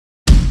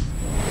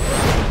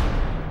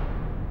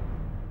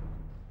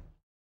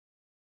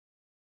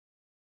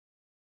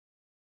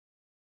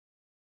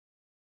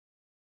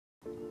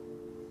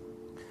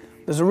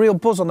There's a real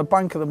buzz on the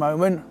bank at the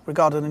moment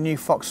regarding the new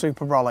Fox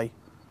Supa Brolly.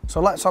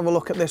 So let's have a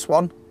look at this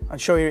one and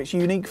show you its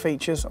unique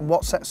features and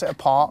what sets it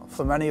apart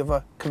from any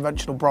other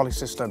conventional brolly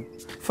system.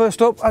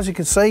 First up, as you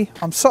can see,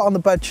 I'm sat on the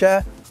bed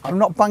chair. I'm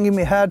not banging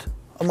my head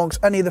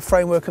amongst any of the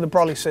framework of the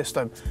brolly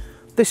system.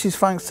 This is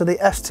thanks to the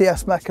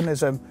STS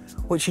mechanism,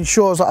 which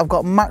ensures that I've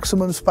got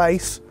maximum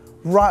space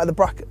right at the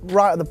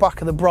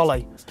back of the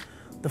brolly.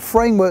 The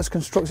framework's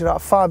constructed out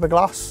of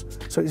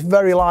fiberglass, so it's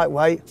very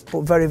lightweight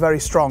but very, very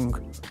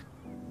strong.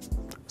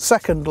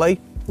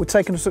 Secondly, we're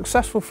taking a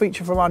successful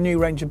feature from our new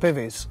range of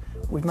bivvies.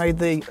 We've made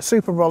the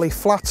Supa Brolly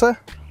flatter,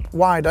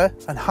 wider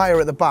and higher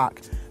at the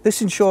back.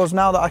 This ensures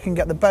now that I can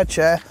get the bed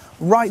chair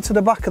right to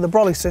the back of the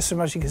brolly system,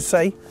 as you can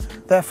see,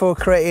 therefore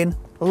creating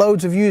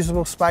loads of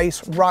usable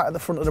space right at the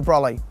front of the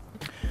brolly.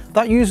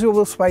 That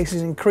usable space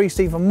is increased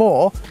even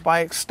more by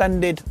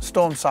extended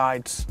storm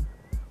sides,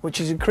 which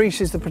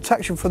increases the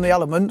protection from the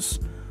elements,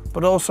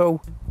 but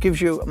also gives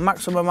you a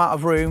maximum amount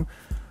of room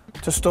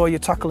to store your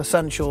tackle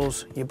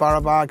essentials, your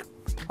barra bag,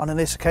 and on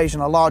this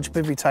occasion a large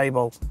bivvy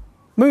table.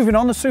 Moving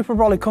on, the Supa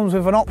Brolly comes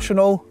with an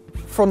optional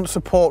front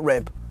support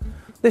rib.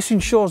 This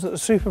ensures that the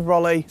Supa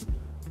Brolly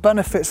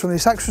benefits from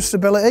this extra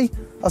stability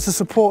as the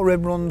support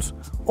rib runs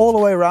all the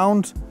way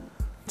around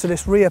to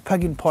this rear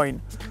pegging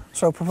point,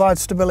 so it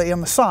provides stability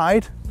on the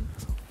side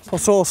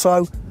plus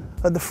also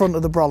at the front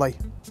of the brolly.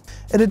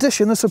 In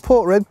addition, the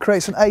support rib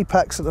creates an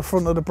apex at the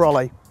front of the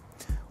brolly,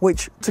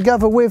 which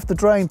together with the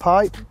drain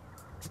pipe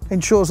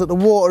ensures that the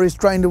water is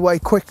drained away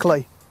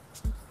quickly.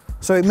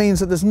 So it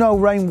means that there's no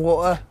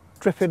rainwater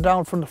dripping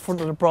down from the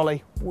front of the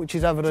brolly, which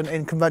is evident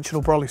in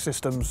conventional brolly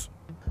systems.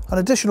 An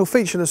additional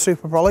feature of the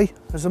Supa Brolly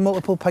is the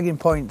multiple pegging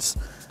points.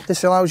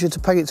 This allows you to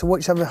peg it to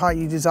whichever height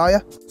you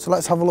desire. So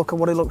let's have a look at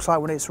what it looks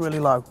like when it's really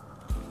low.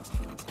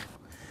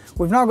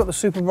 We've now got the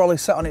Supa Brolly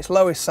set on its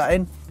lowest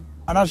setting,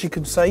 and as you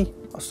can see,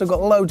 I've still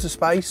got loads of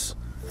space.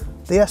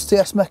 The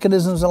STS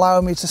mechanisms allow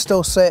me to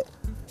still sit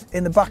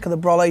in the back of the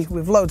brolly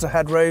with loads of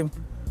headroom,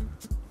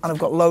 and I've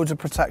got loads of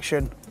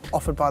protection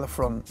offered by the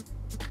front.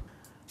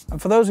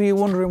 And for those of you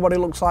wondering what it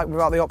looks like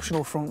without the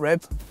optional front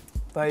rib,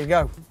 there you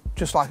go,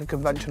 just like a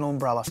conventional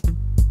umbrella.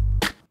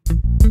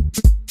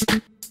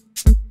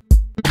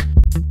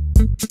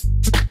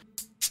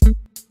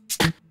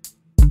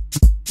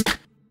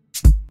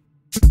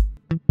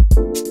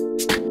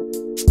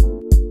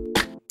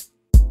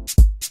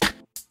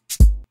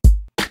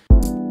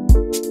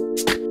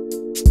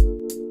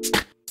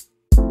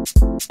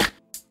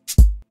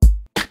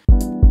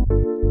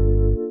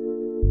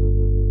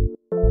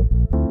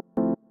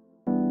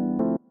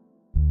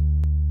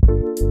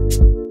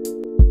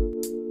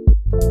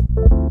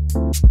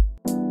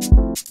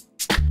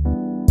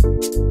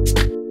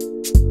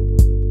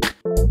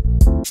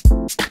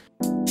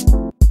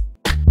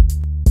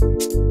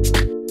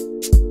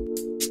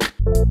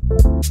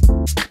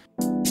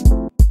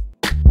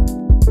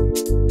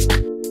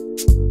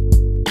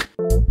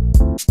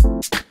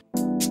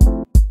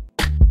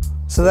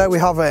 So there we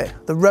have it,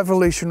 the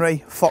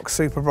revolutionary Fox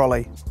Supa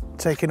Brolly,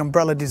 taking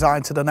umbrella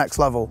design to the next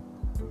level.